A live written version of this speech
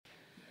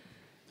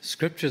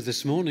Scripture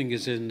this morning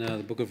is in the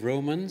book of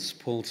Romans,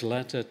 Paul's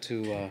letter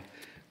to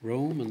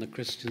Rome and the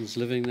Christians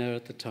living there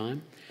at the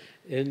time.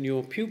 In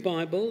your pew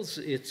Bibles,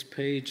 it's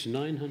page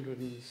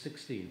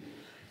 916.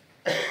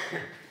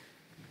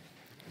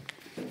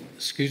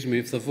 Excuse me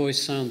if the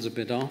voice sounds a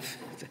bit off,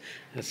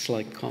 a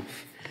slight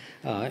cough.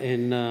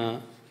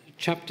 In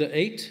chapter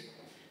 8,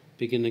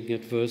 beginning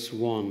at verse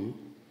 1,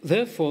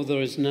 "Therefore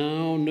there is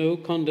now no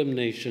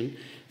condemnation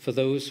for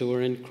those who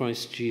are in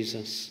Christ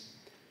Jesus.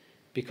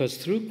 Because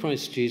through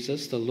Christ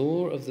Jesus, the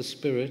law of the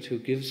Spirit who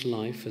gives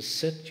life has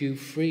set you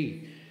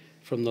free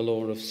from the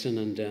law of sin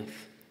and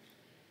death.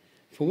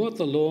 For what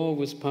the law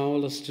was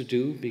powerless to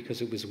do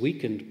because it was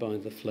weakened by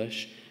the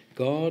flesh,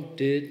 God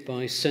did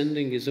by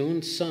sending his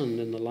own Son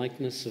in the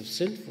likeness of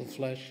sinful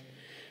flesh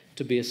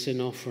to be a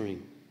sin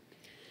offering.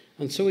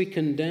 And so he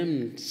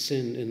condemned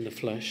sin in the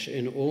flesh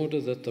in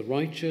order that the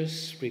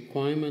righteous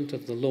requirement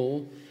of the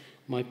law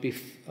might be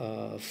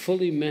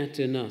fully met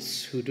in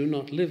us who do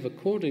not live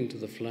according to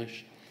the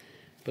flesh,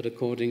 but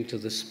according to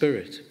the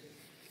Spirit."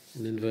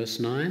 And in verse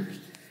 9,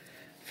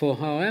 "For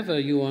however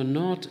you are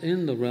not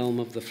in the realm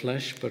of the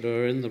flesh, but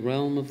are in the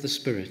realm of the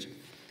Spirit.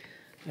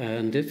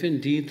 And if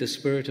indeed the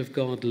Spirit of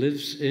God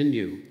lives in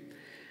you,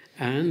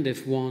 and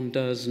if one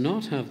does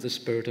not have the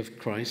Spirit of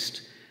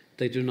Christ,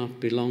 they do not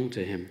belong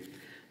to him.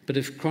 But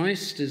if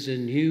Christ is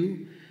in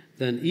you,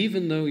 then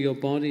even though your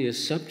body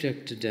is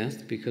subject to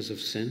death because of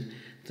sin,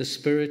 the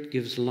Spirit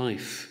gives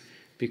life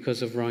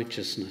because of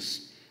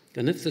righteousness.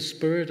 And if the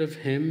Spirit of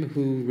him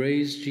who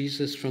raised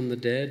Jesus from the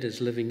dead is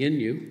living in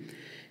you,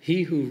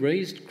 he who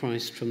raised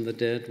Christ from the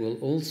dead will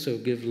also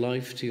give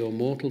life to your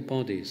mortal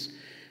bodies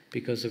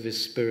because of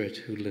his Spirit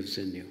who lives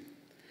in you.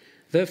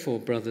 Therefore,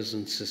 brothers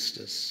and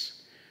sisters,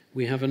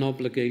 we have an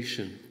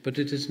obligation, but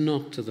it is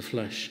not to the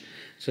flesh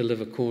to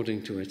live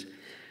according to it.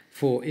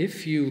 For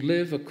if you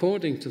live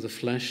according to the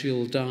flesh,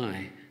 you'll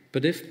die.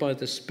 But if by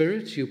the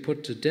Spirit you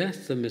put to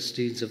death the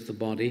misdeeds of the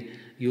body,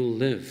 you'll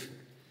live.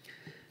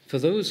 For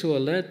those who are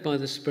led by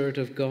the Spirit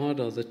of God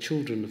are the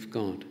children of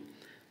God.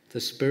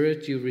 The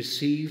Spirit you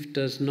received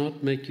does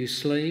not make you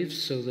slaves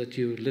so that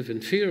you live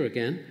in fear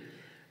again.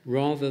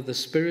 Rather, the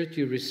Spirit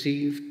you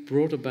received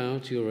brought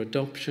about your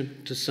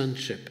adoption to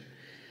sonship.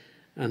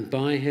 And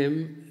by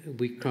him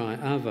we cry,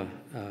 Abba,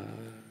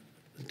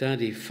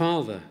 Daddy,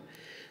 Father.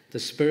 The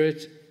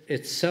Spirit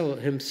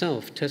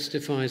himself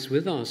testifies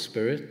with our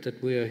spirit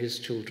that we are his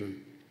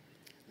children.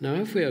 Now,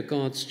 if we are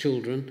God's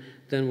children,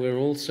 then we're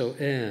also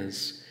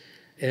heirs,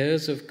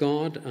 heirs of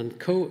God and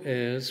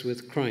co-heirs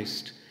with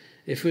Christ,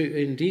 if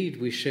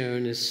indeed we share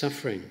in his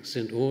sufferings,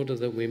 in order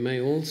that we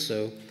may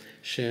also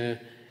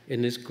share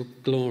in his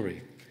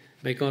glory.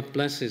 May God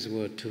bless his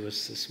word to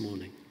us this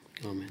morning.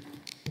 Amen.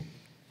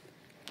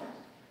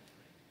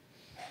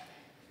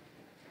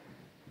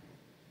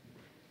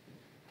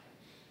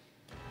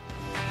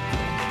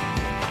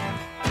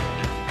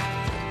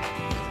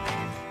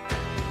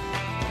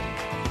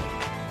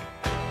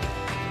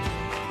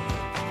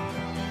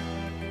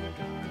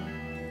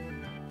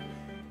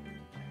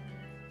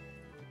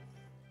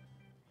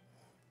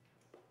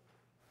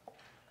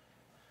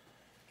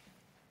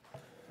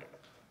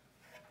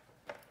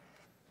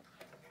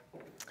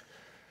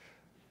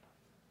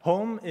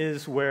 Home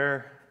is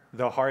where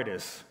the heart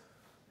is.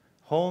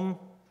 Home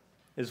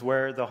is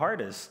where the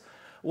heart is.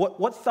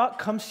 What thought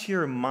comes to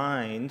your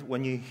mind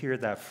when you hear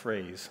that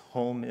phrase,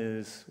 home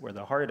is where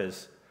the heart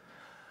is?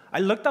 I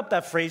looked up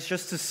that phrase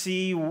just to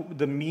see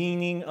the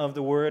meaning of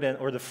the word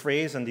or the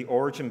phrase and the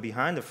origin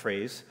behind the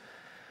phrase.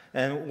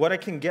 And what I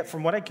can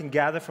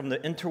gather from the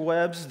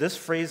interwebs, this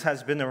phrase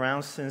has been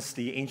around since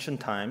the ancient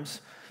times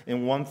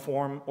in one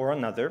form or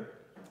another.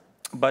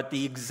 But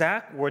the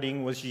exact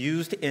wording was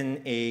used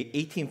in a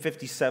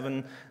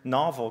 1857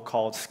 novel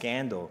called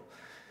Scandal.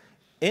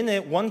 In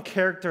it, one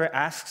character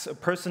asks a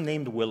person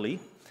named Willie,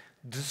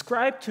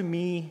 "Describe to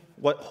me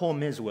what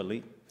home is,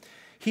 Willie."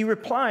 He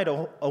replied,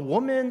 "A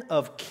woman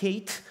of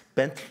Kate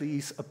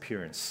Bentley's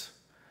appearance."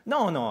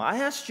 No, I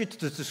asked you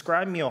to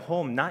describe me a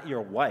home, not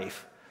your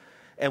wife."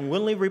 And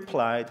Willie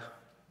replied,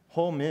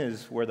 "Home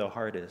is where the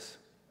heart is."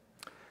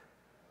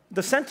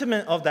 The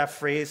sentiment of that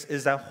phrase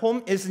is that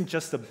home isn't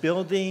just a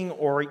building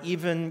or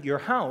even your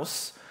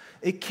house.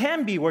 It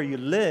can be where you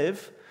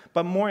live,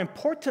 but more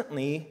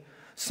importantly,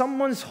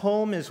 someone's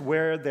home is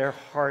where their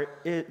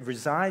heart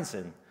resides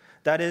in.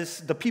 That is,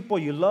 the people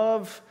you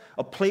love,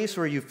 a place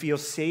where you feel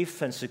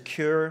safe and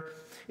secure.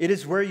 It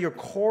is where your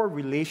core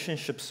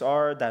relationships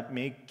are that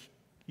make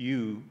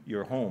you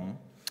your home,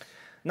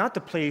 not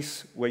the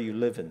place where you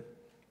live in.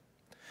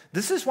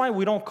 This is why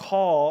we don't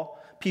call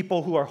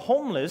people who are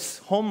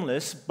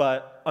homeless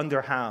but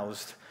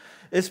underhoused.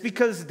 It's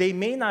because they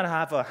may not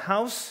have a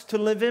house to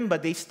live in,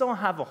 but they still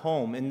have a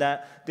home, in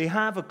that they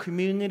have a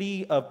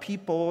community of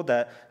people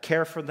that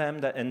care for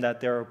them and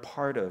that they're a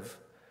part of.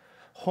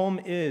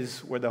 Home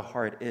is where the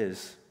heart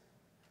is.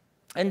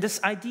 And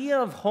this idea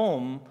of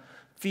home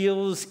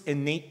feels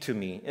innate to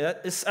me.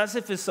 It's as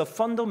if it's a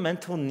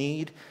fundamental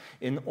need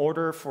in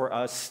order for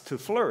us to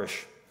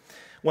flourish.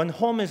 When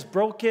home is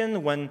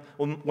broken,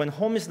 when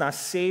home is not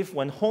safe,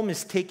 when home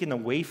is taken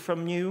away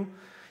from you,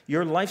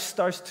 your life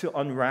starts to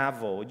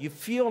unravel. You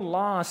feel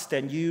lost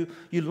and you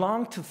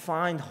long to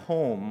find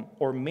home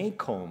or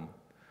make home,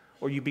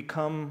 or you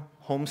become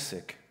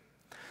homesick.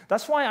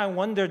 That's why I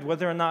wondered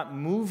whether or not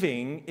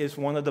moving is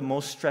one of the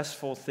most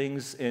stressful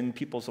things in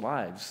people's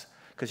lives,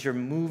 because you're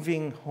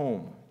moving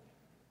home.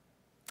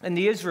 And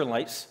the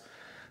Israelites,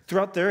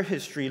 throughout their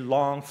history,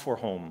 longed for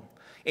home.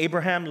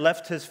 Abraham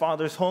left his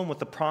father's home with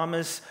the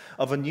promise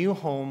of a new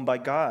home by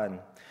God.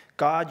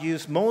 God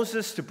used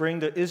Moses to bring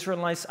the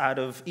Israelites out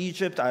of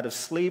Egypt, out of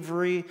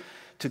slavery,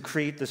 to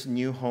create this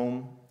new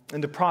home. In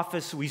the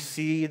prophets, we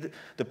see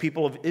the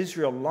people of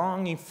Israel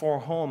longing for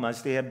home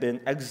as they have been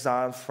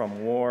exiled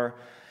from war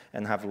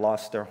and have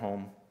lost their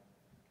home.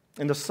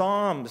 In the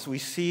Psalms, we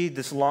see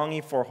this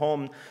longing for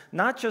home,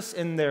 not just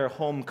in their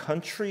home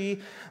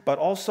country, but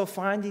also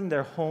finding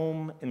their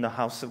home in the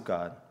house of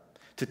God,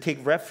 to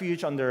take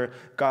refuge under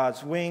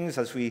God's wings.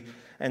 As we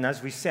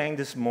sang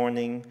this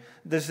morning,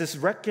 there's this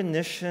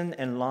recognition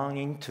and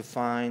longing to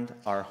find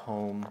our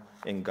home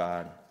in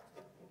God.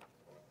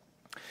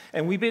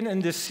 And we've been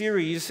in this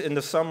series in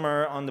the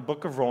summer on the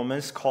book of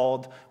Romans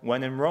called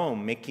When in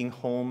Rome, Making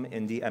Home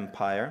in the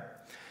Empire.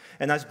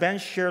 And as Ben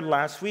shared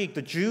last week,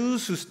 the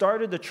Jews who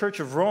started the Church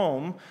of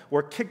Rome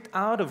were kicked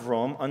out of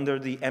Rome under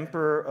the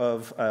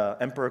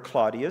Emperor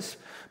Claudius,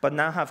 but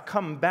now have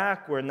come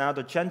back where now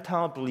the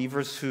Gentile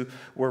believers who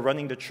were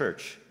running the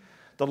church.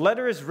 The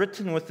letter is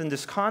written within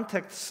this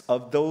context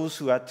of those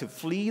who had to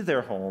flee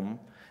their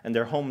home and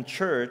their home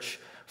church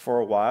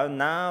for a while.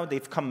 Now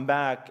they've come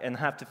back and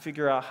have to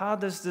figure out, how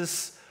does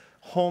this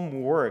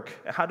home work?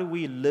 How do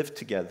we live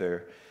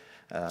together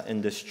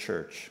in this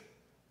church?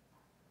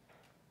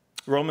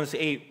 Romans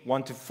 8,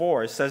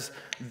 1-4 says,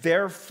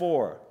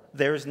 "Therefore,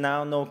 there is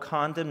now no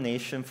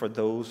condemnation for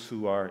those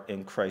who are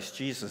in Christ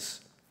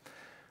Jesus."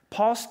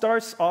 Paul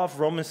starts off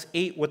Romans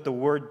 8 with the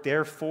word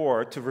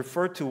 "therefore" to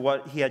refer to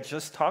what he had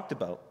just talked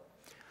about.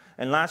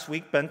 And last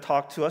week, Ben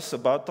talked to us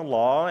about the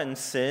law and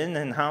sin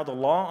and how the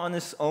law on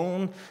its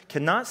own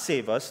cannot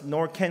save us,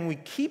 nor can we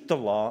keep the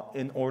law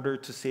in order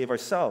to save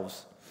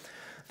ourselves.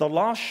 The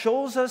law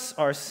shows us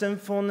our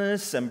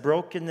sinfulness and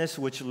brokenness,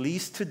 which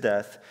leads to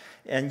death,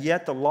 and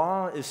yet the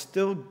law is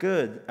still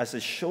good as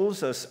it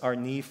shows us our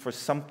need for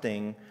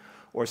something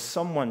or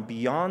someone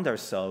beyond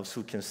ourselves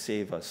who can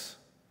save us.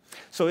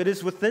 So it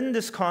is within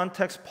this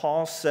context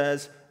Paul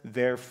says,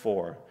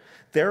 "Therefore."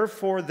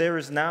 Therefore, there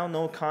is now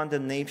no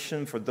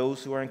condemnation for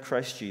those who are in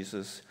Christ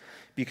Jesus,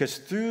 because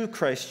through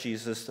Christ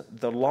Jesus,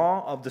 the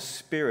law of the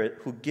Spirit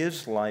who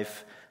gives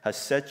life has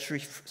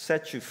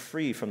set you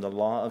free from the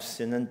law of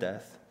sin and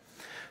death.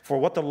 For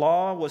what the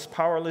law was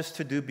powerless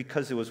to do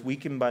because it was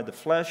weakened by the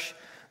flesh,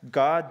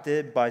 God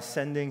did by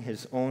sending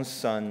his own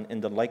Son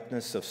in the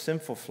likeness of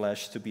sinful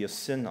flesh to be a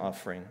sin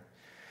offering.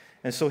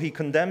 And so he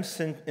condemned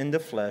sin in the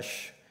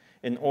flesh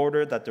in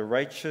order that the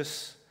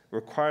righteous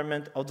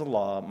requirement of the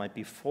law might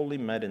be fully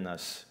met in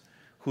us,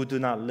 who do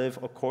not live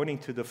according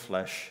to the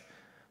flesh,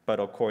 but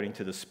according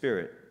to the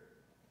Spirit.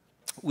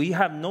 We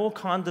have no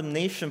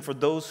condemnation for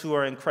those who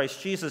are in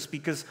Christ Jesus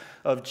because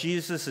of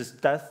Jesus'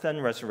 death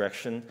and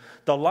resurrection.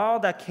 The law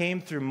that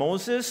came through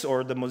Moses,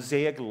 or the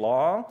Mosaic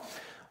law,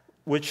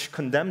 which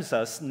condemns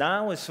us,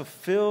 now is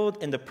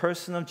fulfilled in the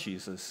person of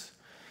Jesus.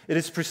 It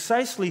is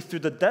precisely through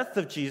the death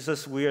of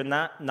Jesus we are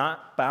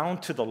not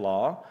bound to the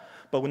law,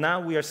 but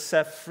now we are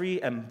set free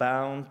and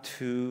bound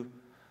to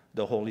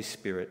the Holy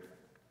Spirit.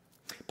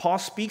 Paul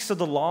speaks of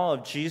the law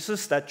of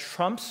Jesus that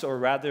trumps, or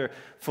rather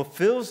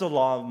fulfills, the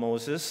law of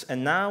Moses,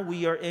 and now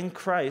we are in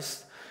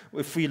Christ.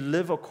 If we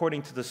live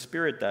according to the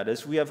Spirit, that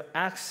is, we have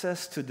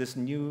access to this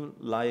new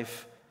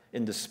life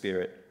in the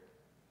Spirit.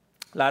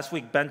 Last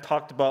week, Ben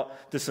talked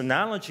about this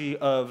analogy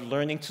of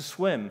learning to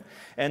swim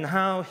and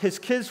how his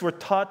kids were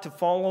taught to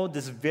follow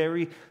this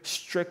very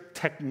strict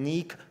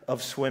technique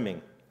of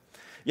swimming.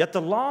 Yet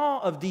the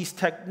law of these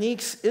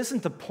techniques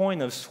isn't the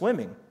point of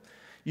swimming.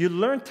 You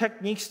learn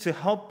techniques to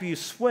help you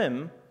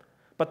swim,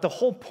 but the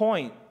whole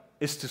point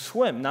is to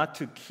swim, not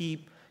to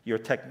keep your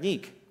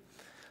technique.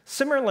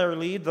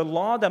 Similarly, the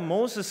law that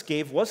Moses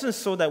gave wasn't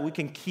so that we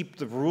can keep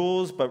the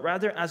rules, but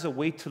rather as a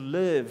way to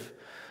live,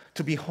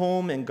 to be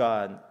home in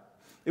God.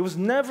 It was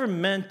never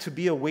meant to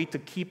be a way to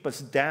keep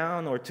us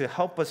down or to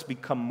help us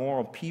become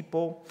moral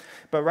people,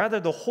 but rather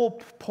the whole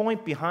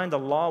point behind the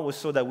law was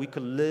so that we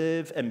could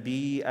live and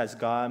be as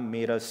God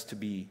made us to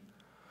be.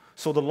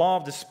 So the law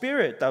of the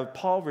Spirit that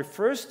Paul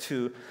refers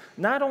to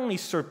not only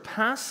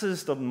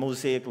surpasses the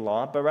Mosaic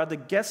law, but rather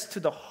gets to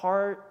the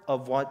heart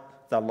of what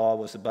that law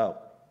was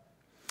about.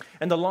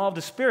 And the law of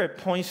the Spirit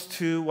points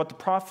to what the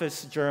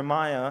prophets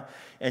Jeremiah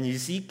and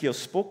Ezekiel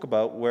spoke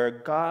about, where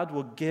God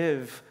will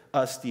give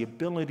us the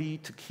ability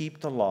to keep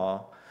the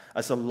law,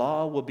 as the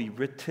law will be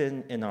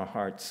written in our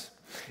hearts.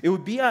 It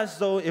would be as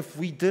though if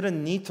we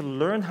didn't need to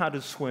learn how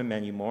to swim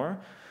anymore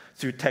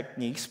through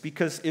techniques,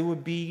 because it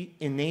would be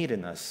innate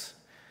in us.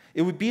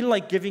 It would be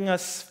like giving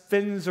us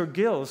fins or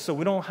gills so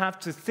we don't have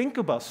to think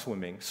about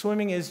swimming.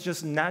 Swimming is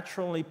just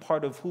naturally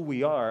part of who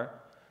we are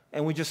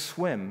and we just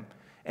swim,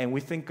 and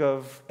we think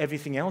of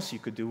everything else you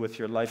could do with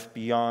your life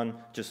beyond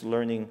just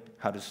learning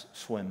how to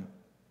swim.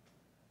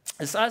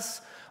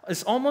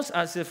 It's almost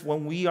as if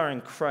when we are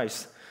in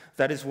Christ,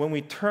 that is, when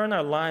we turn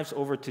our lives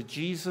over to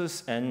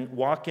Jesus and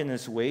walk in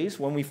his ways,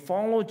 when we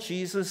follow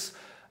Jesus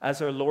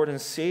as our Lord and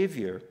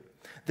Savior,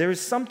 there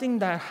is something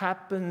that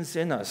happens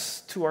in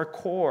us to our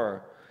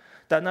core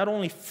that not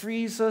only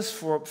frees us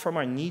from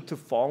our need to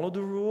follow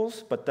the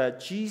rules, but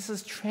that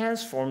Jesus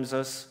transforms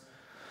us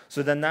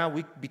so that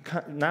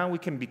now we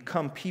can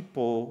become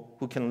people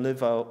who can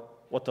live out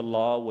what the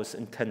law was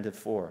intended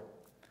for.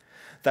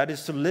 That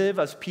is, to live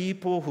as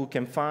people who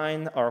can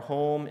find our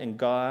home in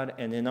God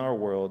and in our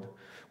world,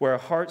 where our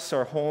hearts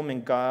are home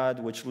in God,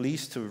 which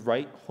leads to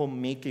right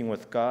homemaking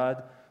with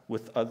God,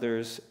 with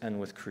others, and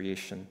with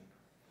creation.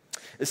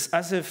 It's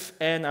as if,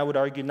 and I would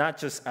argue not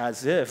just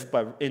as if,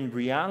 but in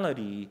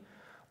reality,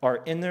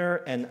 our inner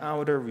and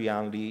outer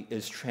reality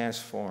is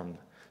transformed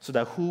so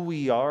that who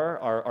we are,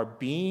 our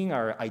being,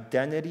 our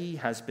identity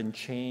has been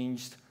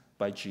changed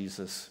by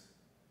Jesus.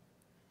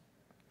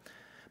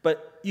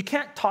 But you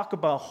can't talk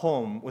about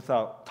home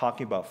without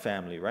talking about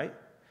family, right?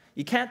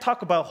 You can't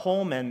talk about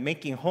home and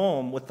making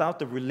home without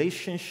the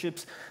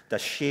relationships that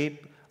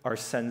shape our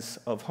sense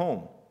of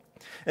home.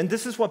 And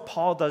this is what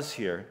Paul does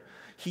here.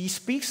 He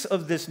speaks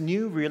of this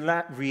new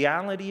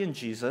reality in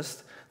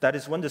Jesus, that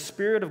is, when the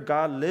Spirit of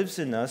God lives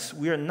in us,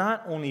 we are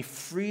not only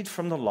freed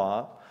from the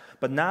law,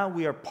 but now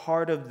we are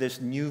part of this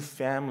new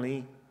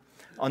family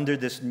under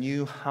this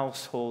new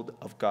household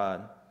of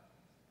God.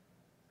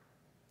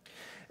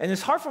 And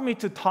it's hard for me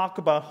to talk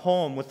about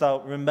home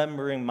without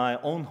remembering my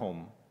own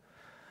home.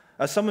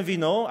 As some of you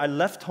know, I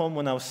left home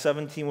when I was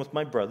 17 with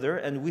my brother,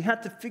 and we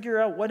had to figure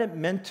out what it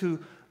meant to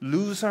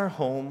lose our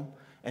home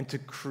and to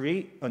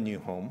create a new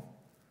home.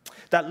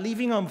 That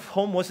leaving of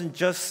home wasn't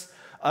just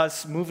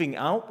us moving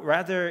out,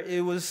 rather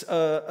it was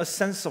a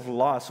sense of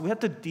loss. We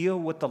had to deal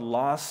with the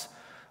loss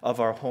of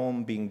our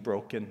home being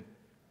broken.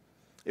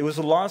 It was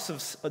a loss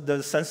of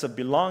the sense of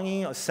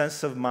belonging, a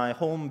sense of my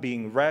home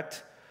being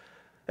wrecked.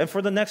 And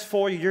for the next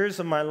 4 years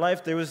of my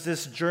life, there was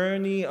this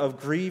journey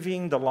of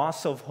grieving the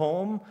loss of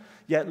home,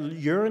 yet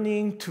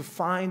yearning to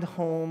find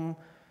home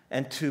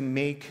and to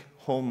make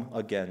home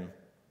again.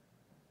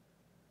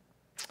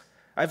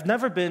 I've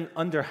never been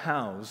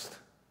underhoused,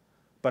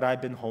 but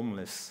I've been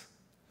homeless.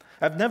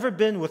 I've never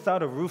been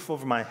without a roof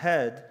over my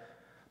head,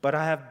 but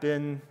I have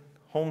been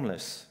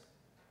homeless.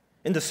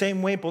 In the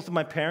same way, both of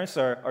my parents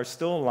are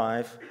still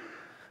alive,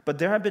 but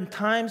there have been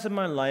times in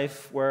my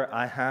life where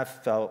I have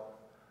felt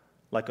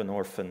like an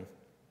orphan.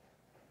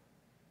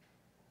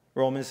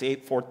 Romans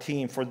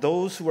 8:14, for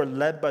those who are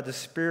led by the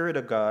Spirit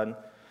of God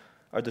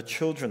are the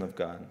children of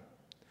God.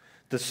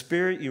 The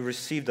Spirit you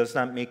receive does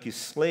not make you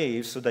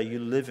slaves so that you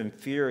live in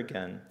fear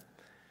again.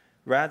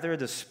 Rather,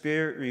 the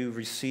Spirit you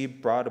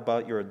received brought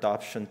about your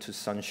adoption to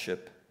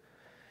sonship.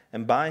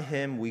 And by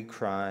him we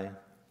cry,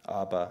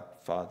 Abba,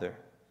 Father.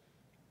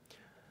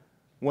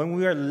 When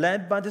we are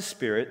led by the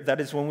Spirit, that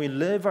is, when we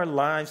live our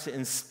lives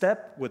in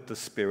step with the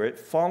Spirit,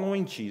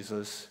 following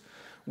Jesus,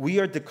 we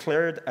are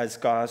declared as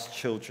God's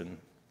children.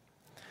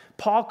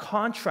 Paul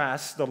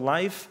contrasts the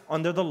life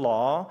under the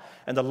law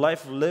and the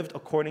life lived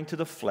according to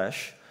the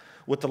flesh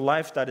with the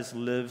life that is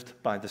lived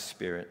by the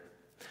Spirit.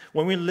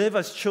 When we live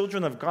as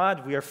children of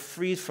God, we are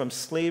freed from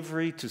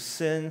slavery to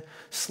sin,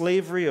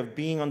 slavery of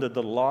being under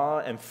the law,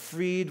 and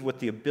freed with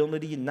the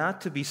ability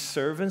not to be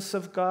servants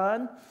of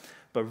God,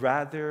 but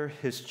rather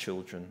his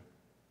children.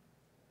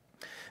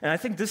 And I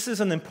think this is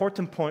an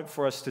important point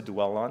for us to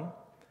dwell on.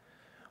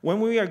 When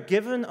we are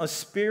given a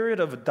spirit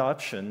of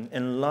adoption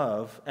and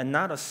love and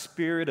not a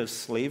spirit of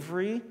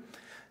slavery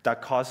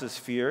that causes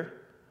fear,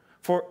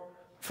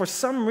 for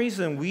some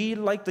reason, we,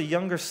 like the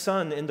younger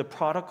son in the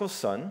prodigal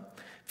son,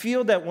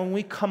 feel that when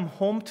we come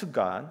home to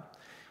God,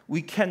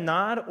 we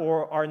cannot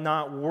or are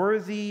not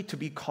worthy to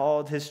be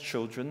called his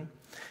children.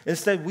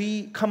 Instead,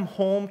 we come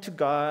home to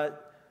God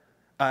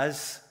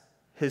as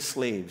his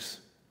slaves.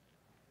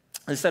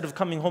 Instead of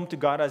coming home to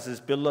God as his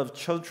beloved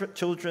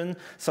children,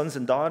 sons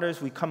and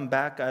daughters, we come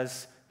back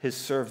as his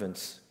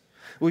servants.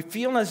 We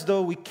feel as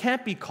though we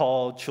can't be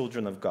called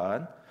children of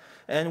God,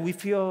 and we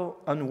feel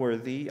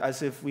unworthy,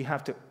 as if we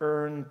have to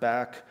earn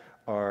back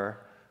our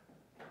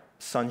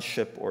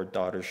sonship or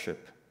daughtership.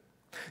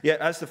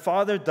 Yet, as the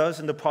Father does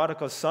in the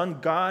prodigal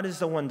son, God is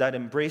the one that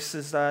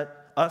embraces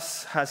that,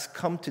 has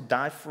come to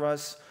die for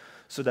us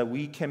so that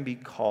we can be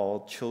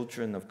called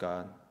children of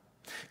God.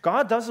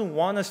 God doesn't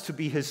want us to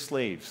be his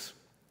slaves.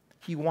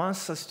 He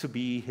wants us to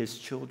be his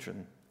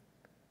children.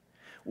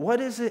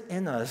 What is it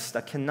in us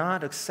that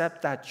cannot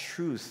accept that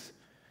truth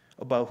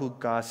about who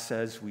God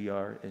says we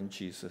are in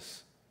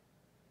Jesus?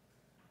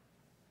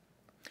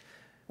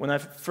 When I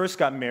first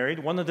got married,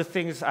 one of the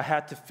things I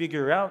had to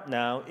figure out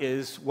now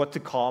is what to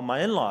call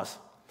my in-laws.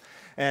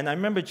 And I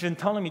remember Jin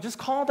telling me, just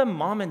call them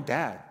mom and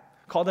dad.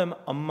 Call them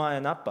Amma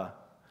and Appa.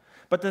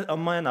 But the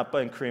Amma and Appa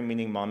in Korean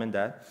meaning mom and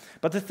dad.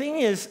 But the thing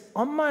is,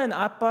 Amma and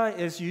Appa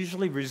is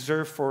usually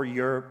reserved for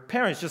your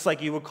parents, just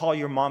like you would call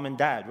your mom and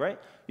dad, right?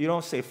 You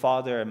don't say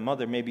father and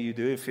mother. Maybe you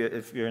do if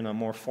you're in a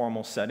more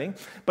formal setting.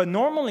 But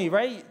normally,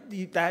 right,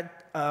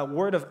 that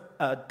word of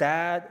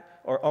dad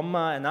or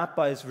amma and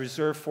appa is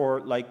reserved for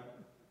like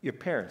your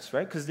parents,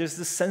 right? Because there's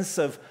this sense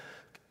of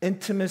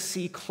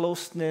intimacy,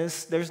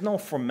 closeness. There's no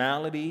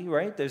formality,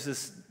 right? There's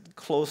this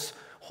close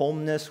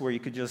homeness where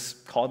you could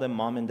just call them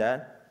mom and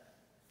dad.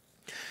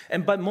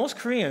 But most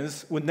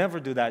Koreans would never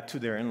do that to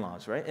their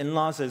in-laws, right?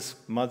 In-laws is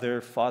mother,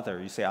 father.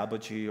 You say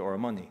abaji or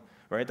어머니,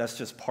 right? That's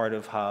just part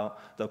of how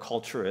the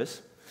culture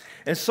is.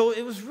 And so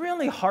it was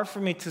really hard for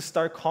me to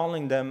start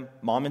calling them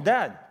mom and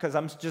dad because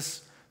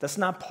that's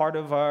not part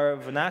of our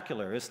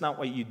vernacular. It's not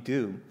what you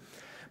do.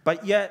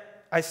 But yet,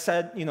 I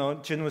said,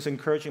 Jin was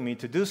encouraging me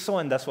to do so,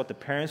 and that's what the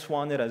parents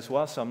wanted as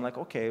well. So I'm like,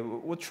 okay,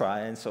 we'll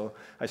try. And so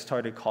I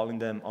started calling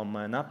them Amma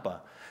and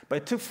Appa. But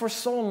it took for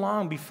so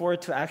long before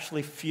it to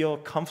actually feel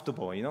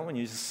comfortable. When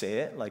you just say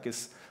it, like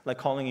it's like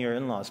calling your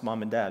in-laws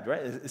mom and dad,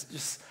 right? It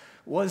just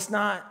was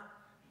not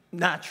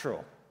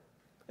natural.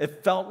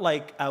 It felt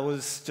like I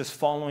was just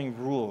following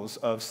rules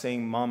of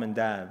saying mom and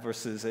dad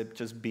versus it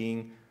just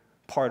being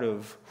part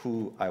of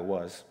who I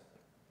was.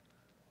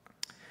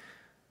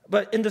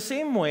 But in the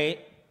same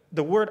way,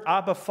 the word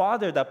Abba,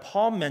 Father, that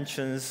Paul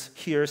mentions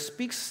here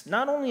speaks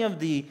not only of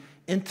the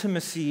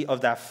intimacy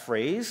of that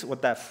phrase,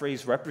 what that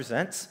phrase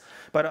represents,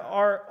 but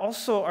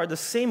also are the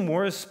same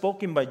words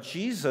spoken by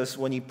Jesus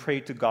when he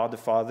prayed to God the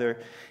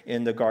Father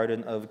in the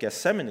Garden of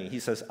Gethsemane. He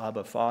says,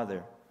 Abba,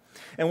 Father.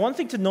 And one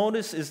thing to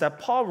notice is that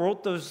Paul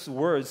wrote those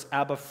words,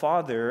 Abba,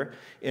 Father,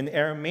 in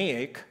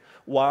Aramaic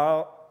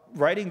while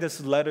writing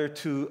this letter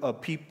to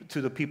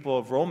the people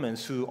of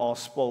Romans who all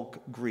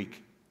spoke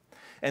Greek.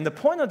 And the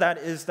point of that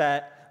is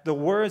that the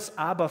words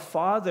Abba,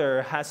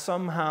 Father has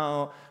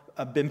somehow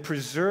been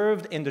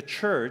preserved in the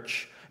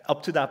church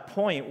up to that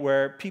point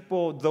where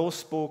people, those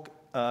spoke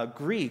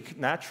Greek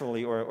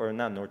naturally, or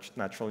not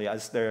naturally,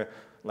 as their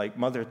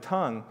mother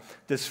tongue,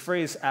 this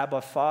phrase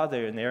Abba,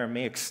 Father in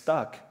Aramaic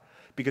stuck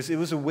because it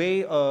was a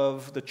way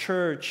of the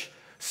church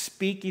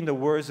speaking the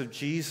words of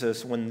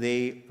Jesus when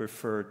they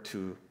referred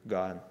to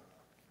God.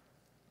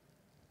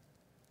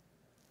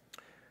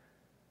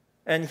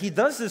 And he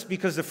does this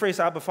because the phrase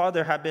Abba,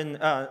 Father had been,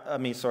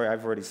 I've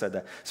already said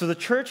that. So the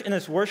church in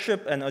its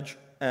worship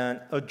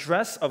and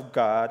address of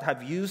God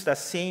have used that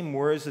same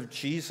words of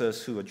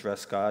Jesus who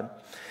addressed God.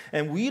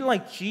 And we,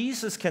 like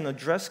Jesus, can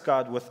address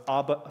God with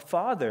Abba,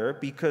 Father,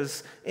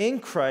 because in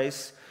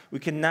Christ, we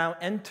can now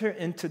enter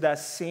into that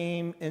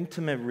same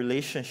intimate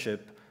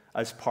relationship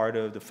as part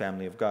of the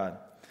family of God.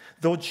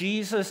 Though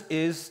Jesus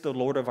is the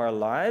Lord of our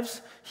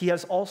lives, he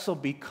has also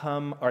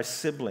become our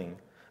sibling,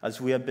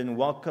 as we have been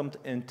welcomed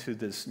into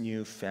this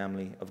new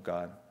family of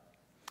God.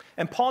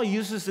 And Paul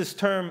uses this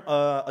term,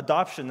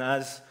 adoption,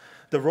 as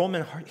the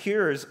Roman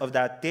hearers of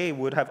that day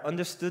would have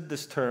understood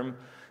this term.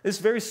 It's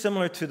very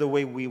similar to the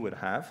way we would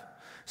have.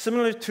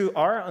 Similar to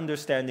our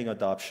understanding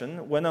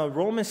adoption, when a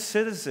Roman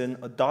citizen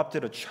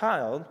adopted a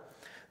child,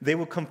 they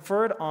would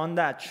confer on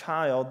that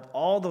child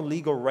all the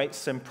legal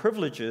rights and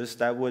privileges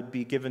that would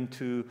be given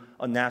to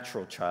a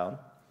natural child.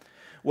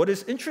 What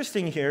is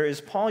interesting here is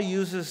Paul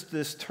uses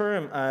this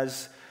term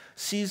as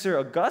Caesar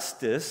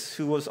Augustus,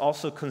 who was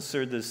also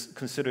considered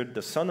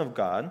the son of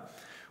God,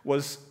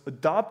 was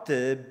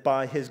adopted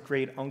by his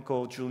great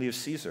uncle Julius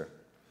Caesar.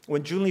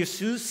 When Julius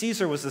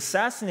Caesar was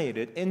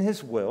assassinated, in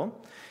his will,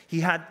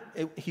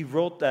 he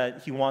wrote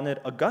that he wanted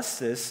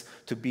Augustus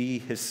to be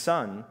his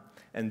son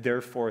and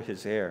therefore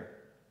his heir.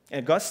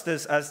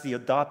 Augustus, as the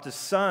adopted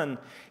son,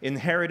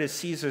 inherited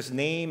Caesar's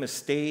name,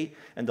 estate,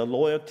 and the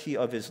loyalty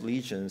of his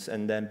legions,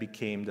 and then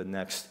became the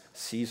next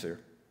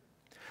Caesar.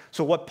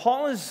 So what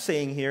Paul is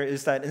saying here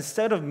is that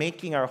instead of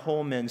making our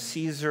home in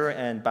Caesar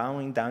and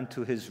bowing down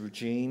to his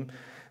regime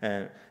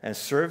and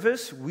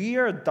service, we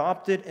are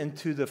adopted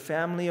into the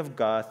family of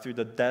God through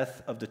the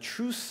death of the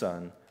true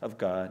Son of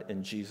God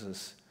in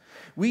Jesus.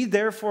 We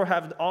therefore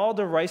have all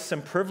the rights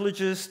and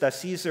privileges that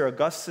Caesar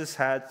Augustus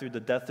had through the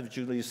death of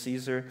Julius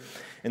Caesar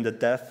and the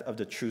death of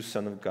the true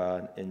Son of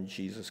God in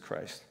Jesus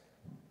Christ.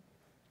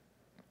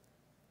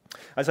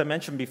 As I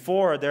mentioned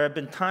before, there have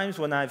been times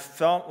when I've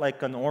felt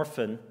like an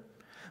orphan.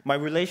 My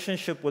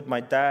relationship with my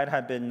dad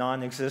had been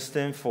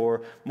non-existent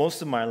for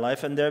most of my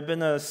life, and there had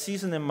been a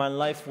season in my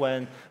life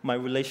when my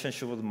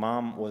relationship with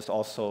mom was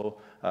also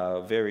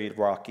very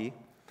rocky.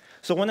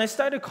 So when I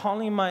started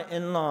calling my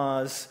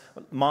in-laws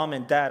mom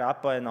and dad,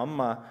 appa and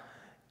amma,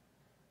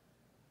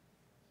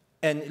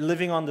 and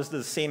living on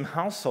the same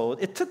household,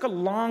 it took a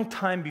long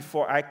time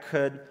before I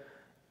could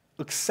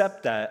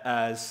accept that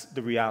as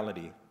the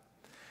reality,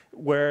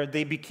 where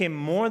they became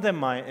more than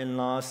my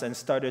in-laws and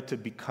started to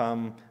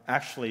become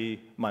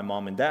actually my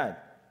mom and dad.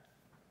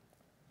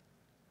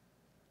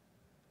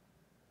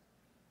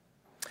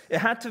 It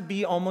had to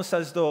be almost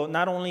as though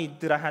not only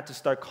did I have to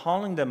start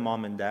calling them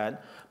mom and dad,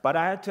 but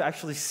I had to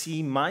actually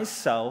see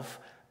myself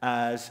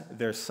as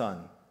their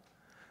son.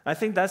 I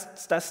think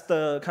that's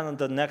the kind of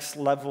the next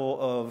level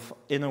of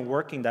inner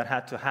working that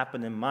had to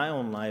happen in my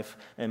own life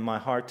and my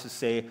heart to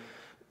say,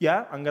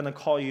 yeah, I'm going to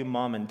call you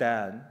mom and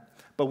dad,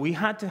 But we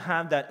had to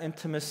have that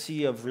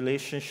intimacy of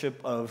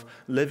relationship of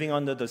living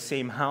under the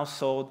same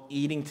household,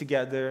 eating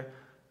together,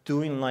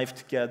 doing life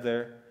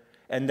together,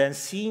 and then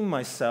seeing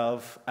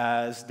myself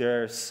as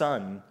their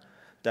son,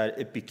 that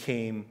it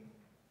became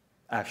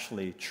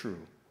actually true.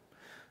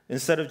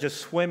 Instead of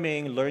just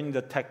swimming, learning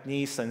the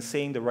techniques, and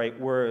saying the right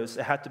words,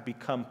 it had to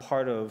become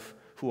part of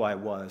who I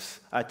was.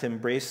 I had to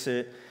embrace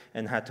it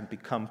and had to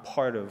become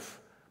part of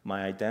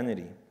my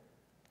identity.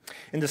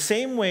 In the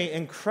same way,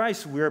 in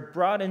Christ, we are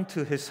brought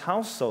into his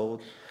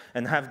household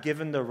and have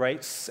given the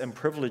rights and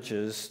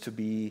privileges to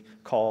be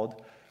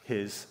called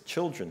his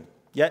children.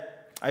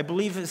 Yet, I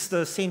believe it's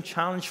the same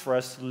challenge for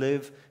us to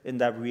live in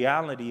that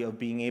reality of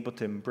being able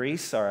to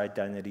embrace our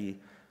identity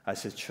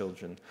as his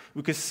children.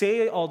 We could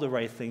say all the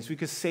right things. We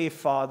could say,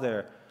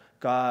 Father,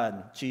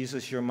 God,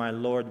 Jesus, you're my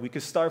Lord. We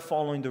could start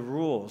following the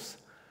rules.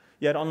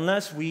 Yet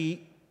unless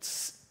we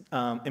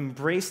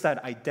embrace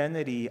that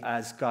identity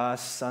as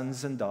God's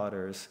sons and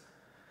daughters,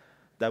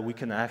 that we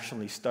can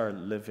actually start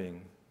living.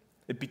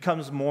 It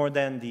becomes more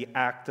than the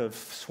act of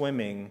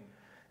swimming,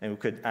 and we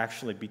could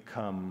actually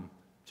become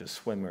just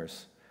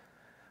swimmers.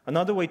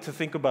 Another way to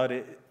think about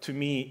it, to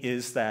me,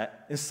 is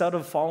that instead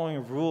of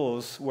following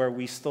rules where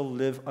we still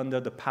live under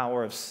the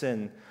power of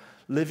sin,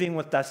 living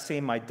with that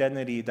same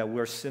identity that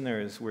we're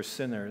sinners,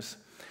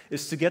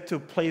 is to get to a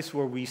place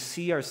where we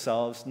see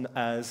ourselves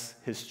as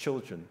his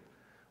children.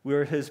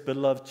 We're his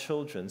beloved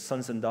children,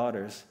 sons and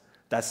daughters,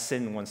 that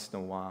sin once in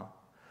a while.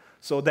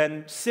 So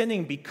then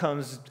sinning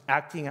becomes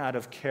acting out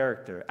of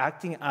character,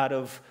 acting out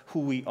of who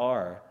we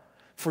are,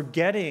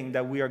 forgetting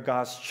that we are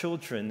God's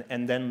children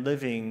and then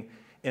living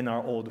in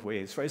our old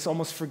ways, right? It's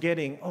almost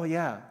forgetting, oh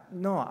yeah,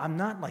 no, I'm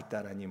not like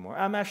that anymore.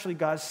 I'm actually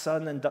God's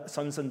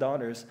sons and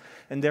daughters,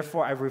 and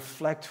therefore I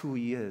reflect who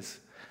he is.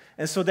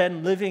 And so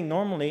then living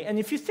normally, and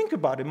if you think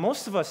about it,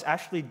 most of us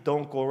actually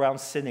don't go around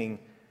sinning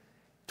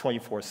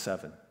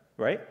 24/7,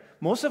 right?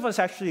 Most of us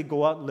actually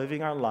go out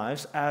living our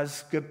lives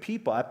as good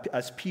people,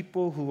 as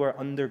people who are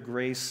under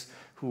grace,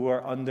 who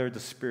are under the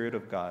Spirit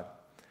of God.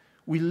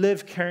 We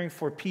live caring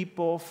for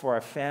people, for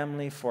our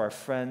family, for our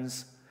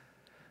friends.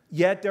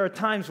 Yet there are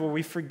times where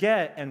we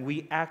forget and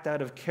we act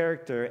out of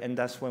character, and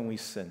that's when we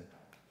sin.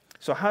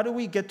 So how do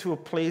we get to a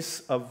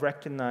place of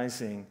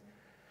recognizing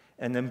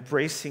and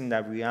embracing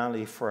that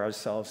reality for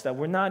ourselves, that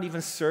we're not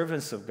even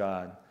servants of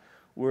God,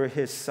 we're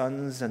his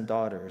sons and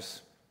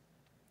daughters,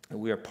 and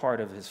we are part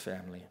of his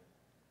family?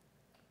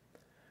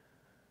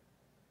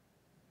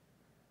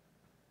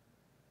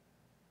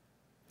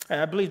 And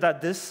I believe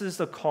that this is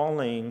the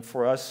calling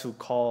for us who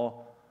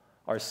call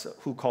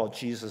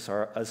Jesus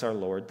as our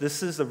Lord.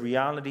 This is the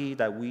reality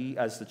that we,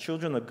 as the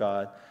children of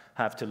God,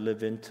 have to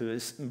live into,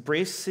 is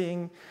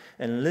embracing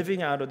and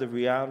living out of the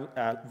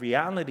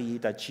reality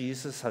that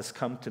Jesus has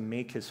come to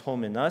make his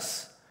home in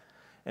us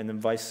and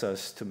invites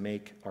us to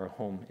make our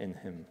home in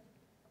him.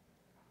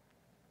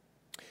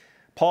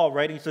 Paul,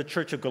 writing to the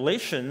church of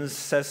Galatians,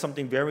 says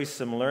something very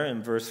similar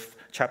in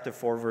chapter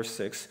 4, verse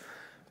 6.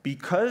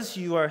 Because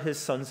you are his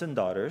sons and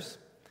daughters,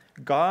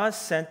 God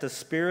sent the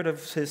Spirit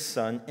of his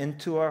Son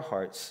into our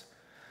hearts,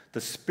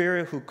 the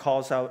Spirit who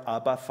calls out,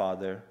 Abba,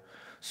 Father.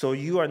 So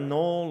you are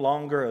no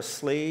longer a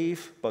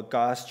slave, but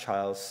God's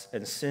child,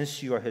 and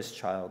since you are his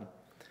child,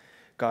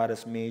 God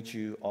has made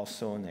you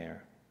also an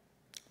heir.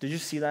 Did you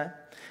see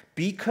that?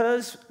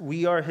 Because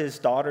we are his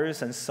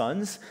daughters and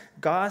sons,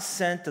 God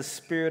sent the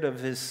Spirit of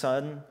his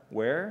Son,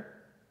 where?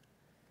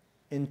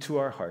 Into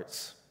our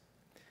hearts.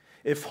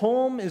 If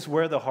home is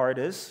where the heart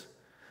is,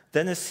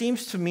 then it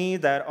seems to me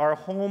that our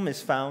home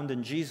is found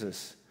in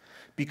Jesus.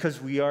 Because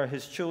we are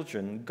his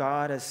children,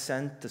 God has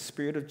sent the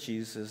Spirit of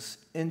Jesus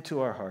into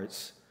our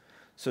hearts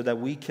so that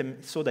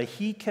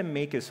he can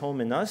make his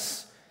home in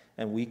us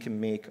and we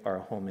can make our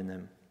home in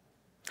him.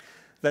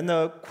 Then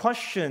the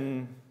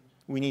question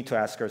we need to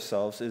ask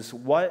ourselves is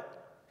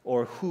what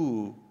or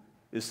who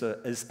is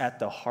at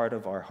the heart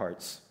of our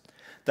hearts?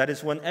 That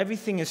is, when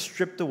everything is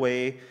stripped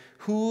away,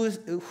 who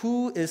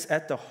is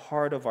at the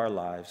heart of our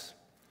lives?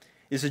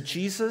 Is it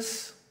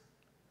Jesus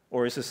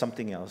or is it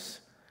something else?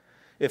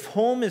 If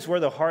home is where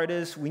the heart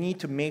is, we need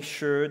to make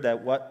sure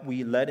that what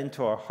we let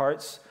into our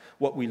hearts,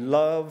 what we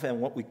love and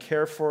what we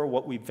care for,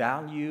 what we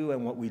value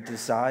and what we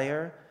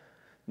desire,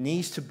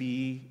 needs to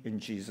be in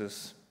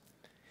Jesus.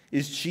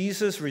 Is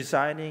Jesus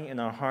residing in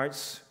our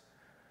hearts,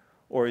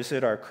 or is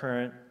it our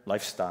current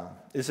lifestyle?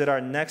 Is it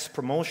our next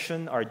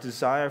promotion, our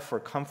desire for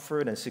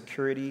comfort and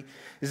security?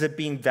 Is it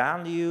being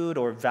valued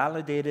or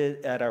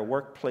validated at our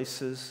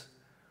workplaces?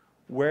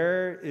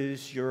 Where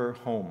is your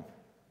home?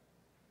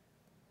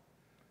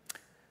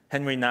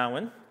 Henry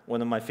Nouwen,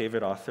 one of my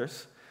favorite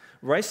authors,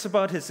 writes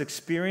about his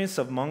experience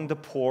among the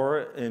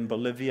poor in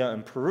Bolivia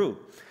and Peru.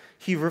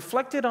 He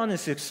reflected on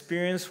his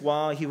experience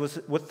while he was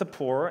with the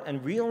poor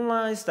and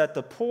realized that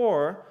the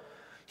poor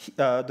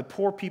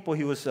people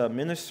he was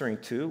ministering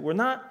to were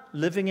not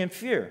living in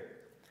fear.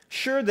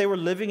 Sure, they were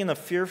living in a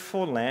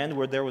fearful land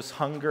where there was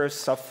hunger,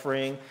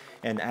 suffering,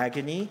 and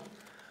agony,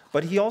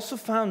 but he also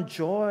found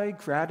joy,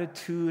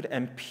 gratitude,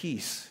 and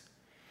peace.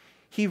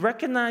 he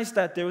recognized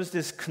that there was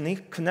this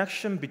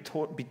connection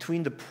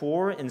between the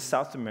poor in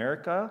South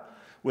America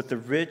with the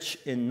rich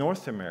in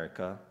North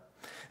America,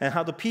 and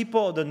how the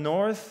people of the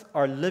North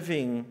are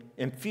living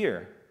in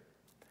fear.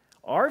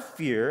 Our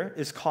fear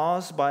is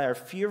caused by our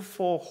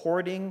fearful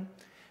hoarding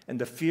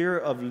and the fear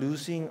of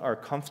losing our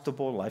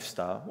comfortable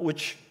lifestyle,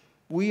 which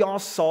we all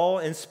saw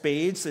in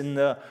spades in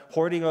the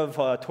hoarding of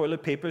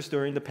toilet papers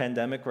during the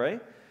pandemic,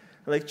 right?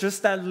 Like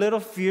just that little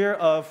fear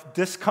of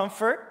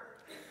discomfort.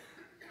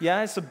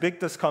 Yeah, it's a big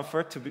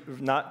discomfort to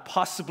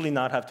possibly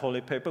not have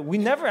toilet paper. We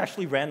never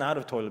actually ran out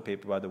of toilet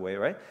paper, by the way,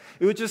 right?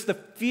 It was just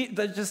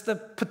the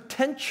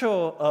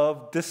potential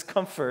of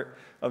discomfort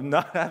of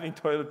not having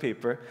toilet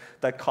paper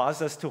that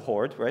caused us to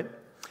hoard, right?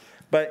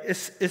 But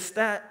it's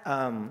that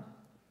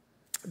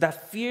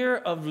that fear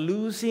of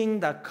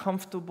losing that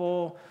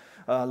comfortable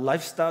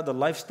lifestyle, the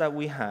lifestyle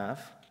we have,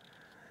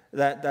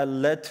 that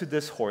led to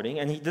this hoarding.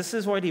 And this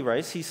is what he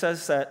writes. He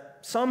says that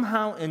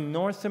somehow in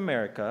North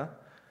America,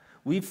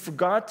 we've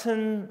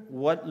forgotten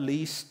what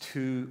leads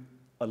to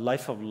a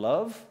life of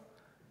love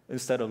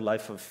instead of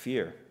life of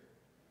fear.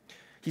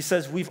 He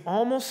says, we've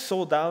almost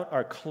sold out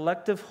our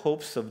collective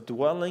hopes of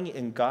dwelling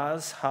in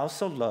God's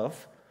house of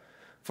love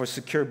for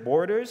secure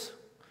borders,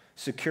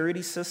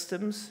 security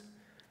systems,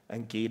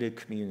 and gated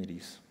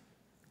communities.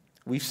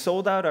 We've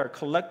sold out our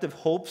collective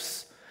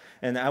hopes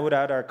and I would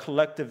add our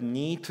collective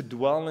need to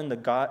dwell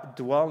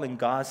in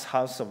God's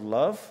house of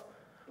love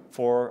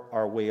for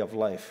our way of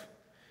life.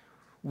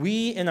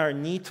 We, in our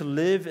need to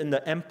live in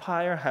the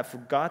empire, have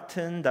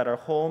forgotten that our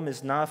home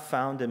is not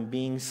found in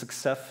being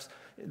successful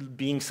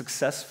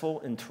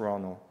in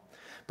Toronto,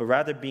 but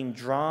rather being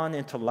drawn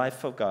into the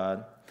life of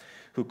God,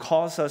 who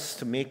calls us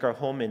to make our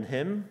home in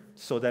Him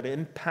so that it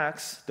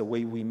impacts the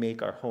way we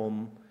make our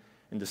home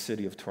in the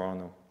city of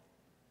Toronto.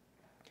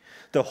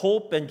 The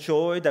hope and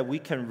joy that we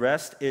can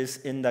rest is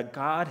in that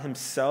God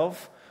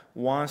Himself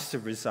wants to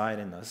reside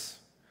in us.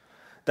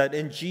 That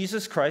in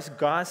Jesus Christ,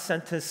 God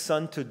sent His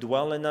Son to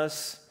dwell in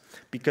us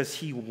because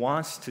He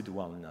wants to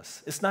dwell in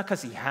us. It's not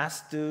because He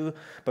has to,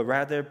 but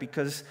rather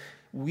because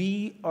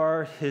we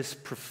are His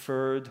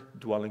preferred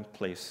dwelling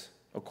place,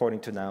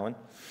 according to Nouwen.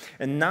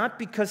 And not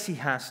because He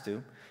has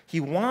to. He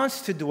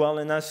wants to dwell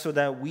in us so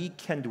that we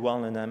can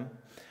dwell in Him.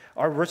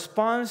 Our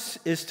response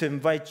is to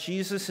invite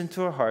Jesus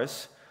into our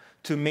hearts,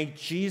 to make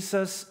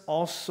Jesus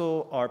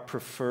also our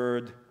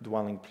preferred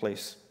dwelling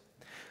place.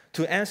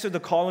 To answer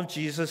the call of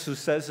Jesus, who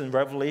says in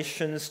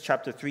Revelations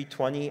chapter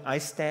 3:20, I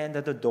stand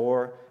at the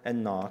door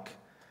and knock.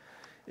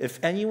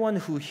 If anyone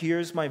who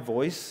hears my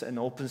voice and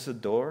opens the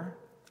door,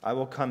 I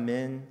will come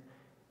in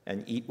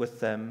and eat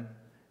with them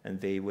and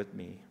they with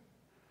me.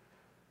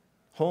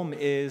 Home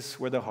is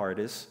where the heart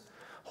is.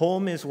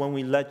 Home is when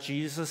we let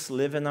Jesus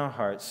live in our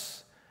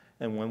hearts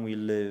and when we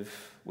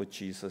live with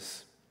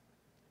Jesus.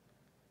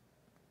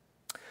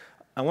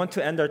 I want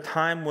to end our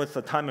time with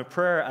a time of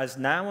prayer, as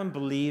Nouwen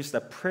believes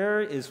that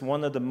prayer is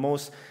one of the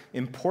most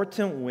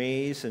important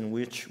ways in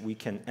which we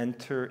can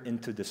enter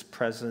into this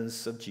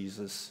presence of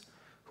Jesus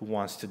who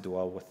wants to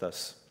dwell with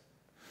us.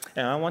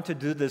 And I want to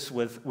do this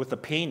with a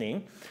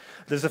painting.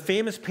 There's a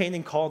famous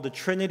painting called The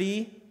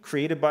Trinity,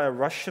 created by a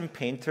Russian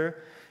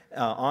painter,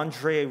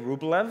 Andrei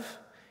Rublev,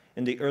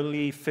 in the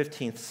early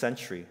 15th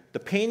century. The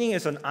painting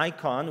is an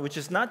icon, which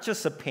is not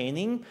just a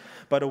painting,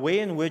 but a way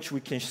in which we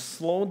can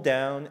slow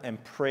down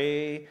and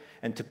pray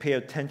and to pay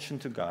attention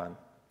to God.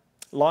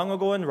 Long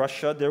ago in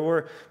Russia, there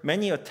were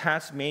many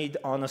attacks made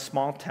on a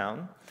small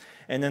town.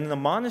 And in the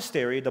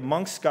monastery, the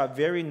monks got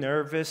very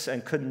nervous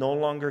and could no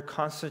longer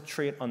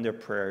concentrate on their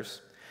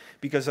prayers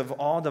because of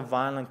all the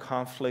violent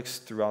conflicts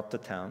throughout the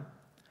town.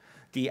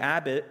 The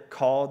abbot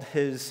called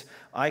his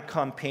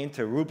icon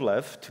painter,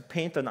 Rublev, to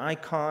paint an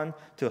icon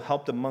to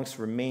help the monks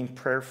remain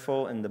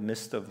prayerful in the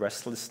midst of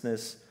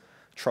restlessness,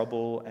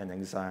 trouble, and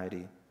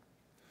anxiety.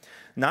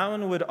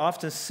 Nouwen would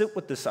often sit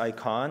with this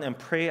icon and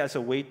pray as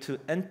a way to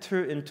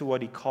enter into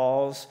what he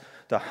calls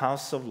the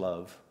house of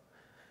love.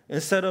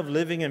 Instead of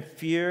living in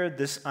fear,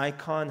 this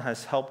icon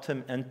has helped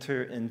him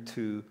enter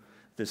into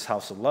this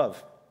house of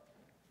love.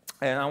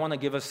 And I want to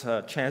give us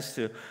a chance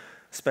to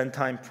spend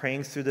time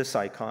praying through this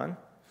icon.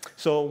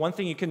 So one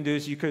thing you can do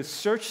is you could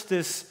search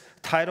this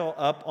title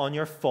up on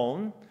your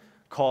phone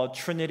called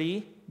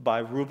Trinity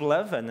by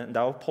Rublev, and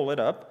that will pull it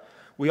up.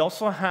 We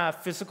also have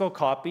physical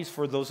copies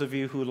for those of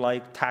you who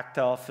like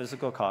tactile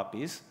physical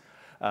copies.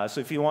 So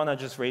if you want to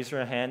just raise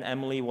your hand,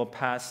 Emily will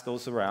pass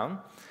those around.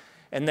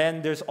 And then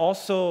it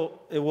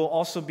will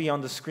also be on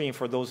the screen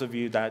for those of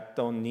you that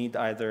don't need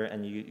either,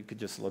 and you could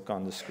just look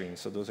on the screen.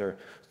 So those are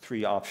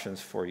 3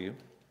 options for you.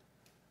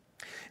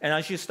 And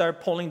as you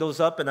start pulling those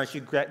up and as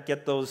you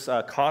get those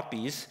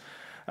copies,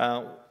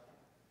 I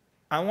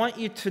want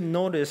you to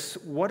notice,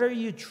 what are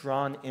you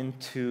drawn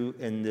into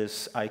in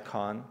this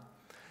icon?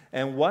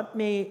 And what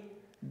may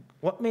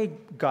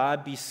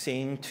God be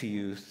saying to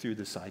you through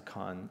this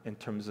icon in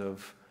terms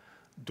of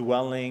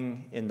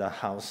dwelling in the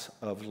house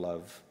of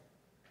love?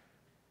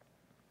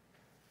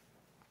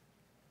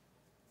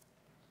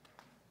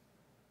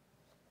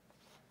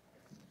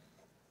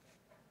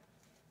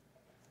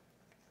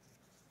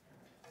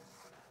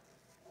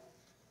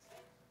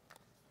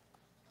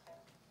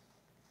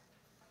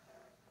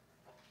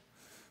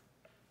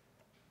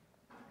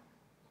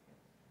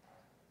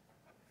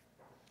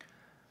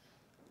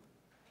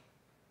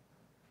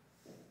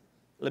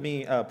 let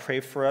me pray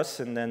for us,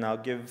 and then I'll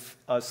give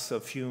us a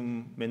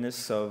few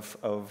minutes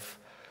of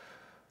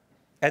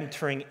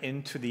entering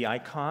into the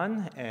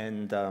icon,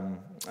 and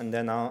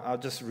then I'll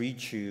just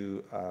read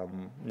you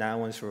Now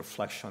one's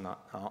reflection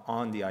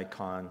on the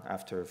icon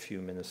after a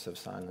few minutes of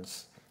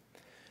silence.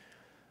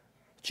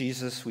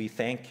 Jesus, we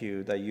thank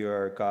you that you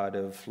are a God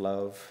of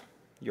love.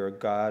 You're a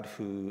God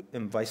who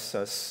invites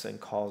us and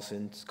calls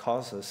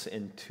us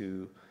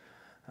into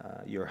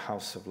your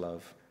house of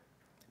love.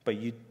 But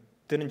you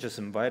didn't just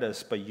invite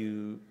us, but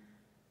you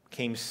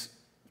came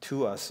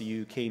to us.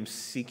 You came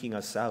seeking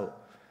us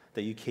out,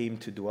 that you came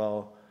to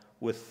dwell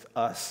with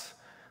us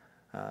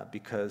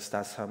because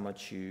that's how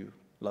much you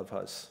love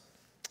us.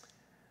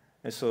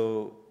 And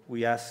so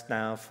we ask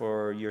now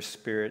for your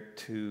Spirit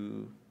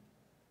to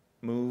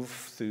move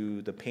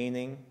through the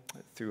painting,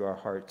 through our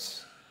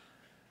hearts,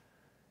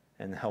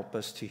 and help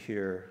us to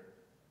hear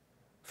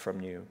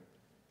from you.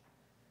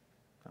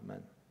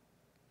 Amen.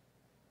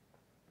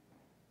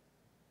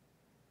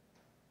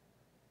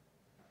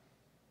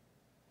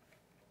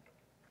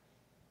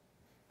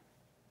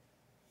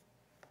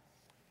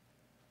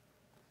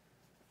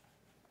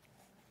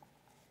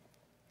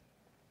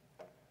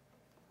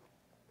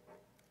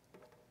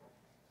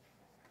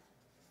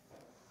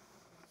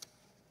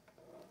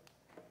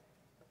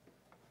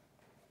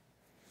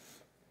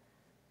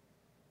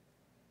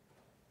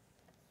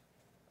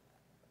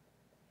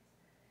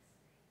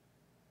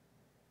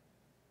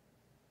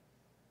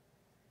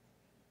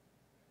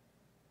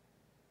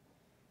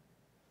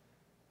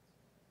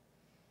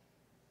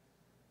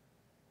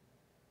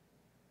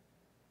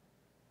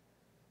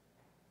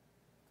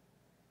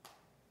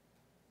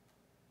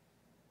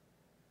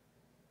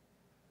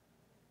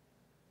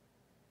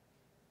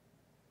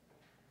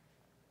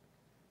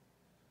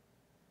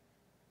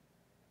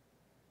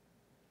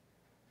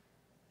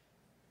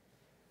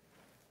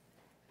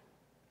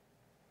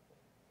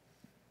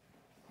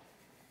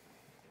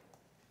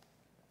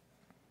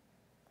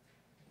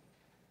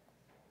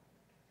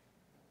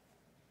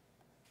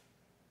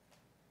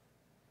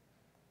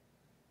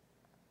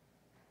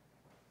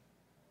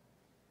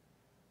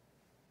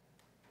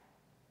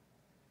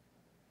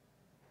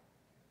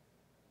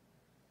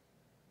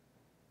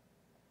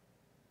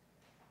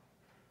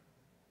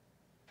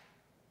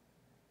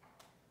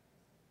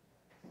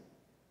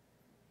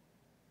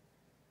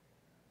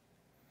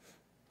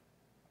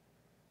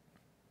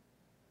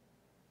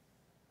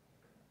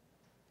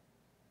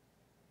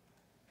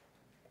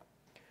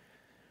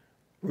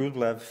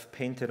 Rublev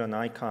painted an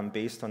icon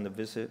based on the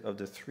visit of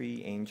the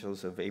three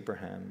angels of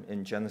Abraham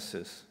in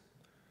Genesis,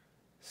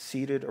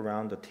 seated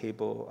around the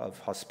table of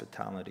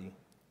hospitality.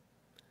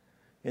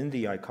 In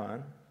the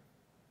icon,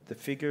 the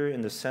figure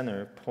in the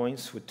center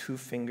points with two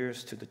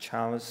fingers to the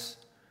chalice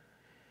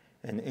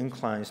and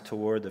inclines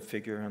toward the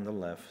figure on the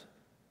left,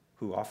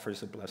 who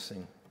offers a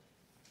blessing.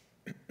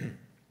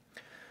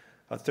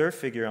 A third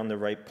figure on the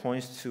right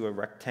points to a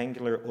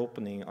rectangular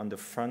opening on the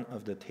front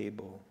of the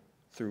table,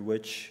 through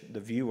which the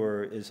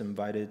viewer is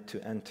invited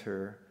to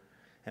enter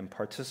and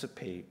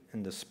participate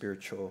in the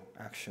spiritual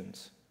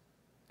actions.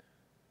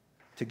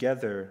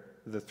 Together,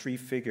 the three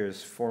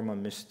figures form a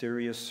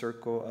mysterious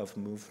circle of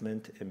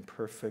movement in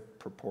perfect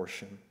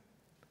proportion.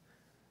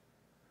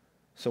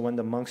 So when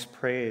the monks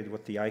prayed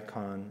with the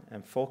icon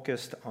and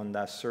focused on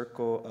that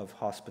circle of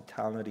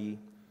hospitality,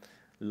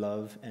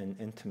 love, and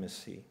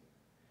intimacy,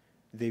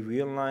 they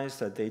realized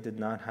that they did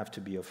not have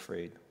to be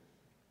afraid.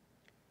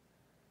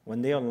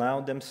 When they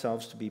allowed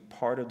themselves to be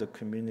part of the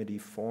community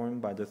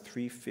formed by the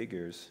three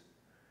figures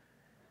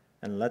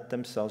and let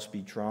themselves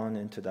be drawn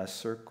into that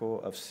circle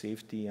of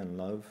safety and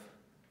love,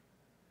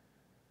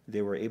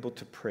 they were able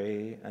to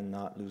pray and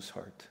not lose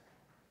heart.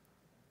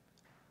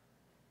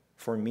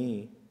 For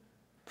me,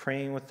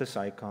 praying with this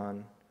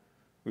icon,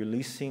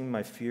 releasing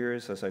my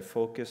fears as I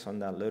focus on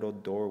that little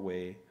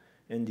doorway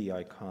in the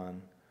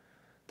icon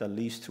that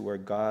leads to where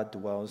God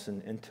dwells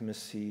in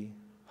intimacy,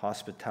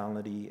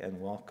 hospitality,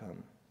 and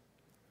welcome,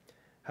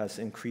 has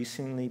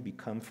increasingly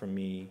become for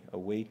me a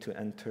way to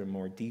enter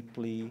more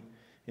deeply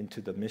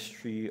into the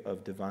mystery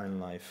of divine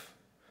life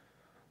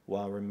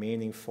while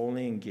remaining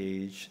fully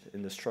engaged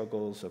in the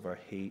struggles of our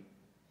hate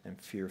and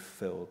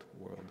fear-filled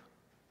world.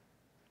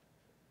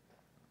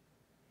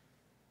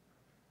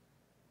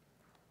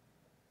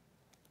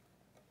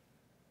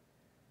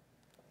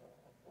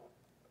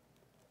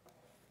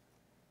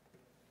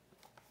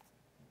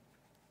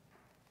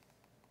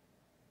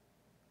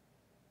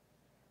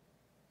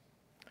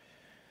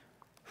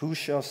 Who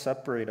shall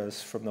separate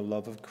us from the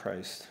love of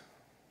Christ?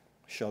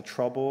 Shall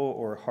trouble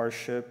or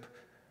hardship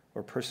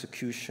or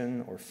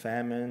persecution or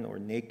famine or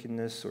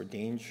nakedness or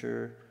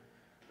danger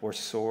or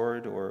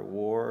sword or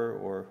war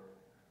or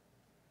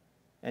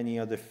any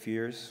other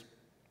fears?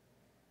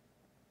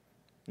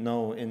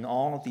 No, in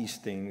all of these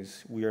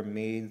things we are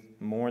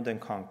made more than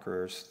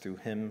conquerors through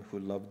him who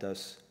loved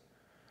us.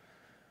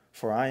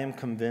 For I am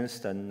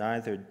convinced that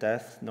neither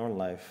death nor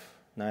life,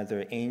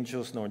 neither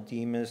angels nor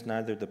demons,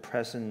 neither the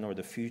present nor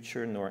the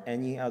future, nor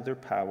any other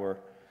power,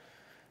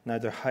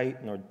 Neither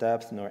height nor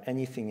depth nor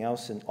anything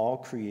else in all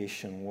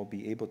creation will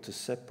be able to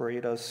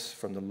separate us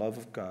from the love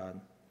of God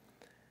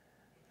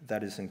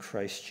that is in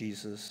Christ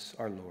Jesus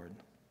our Lord.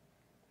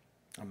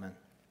 Amen.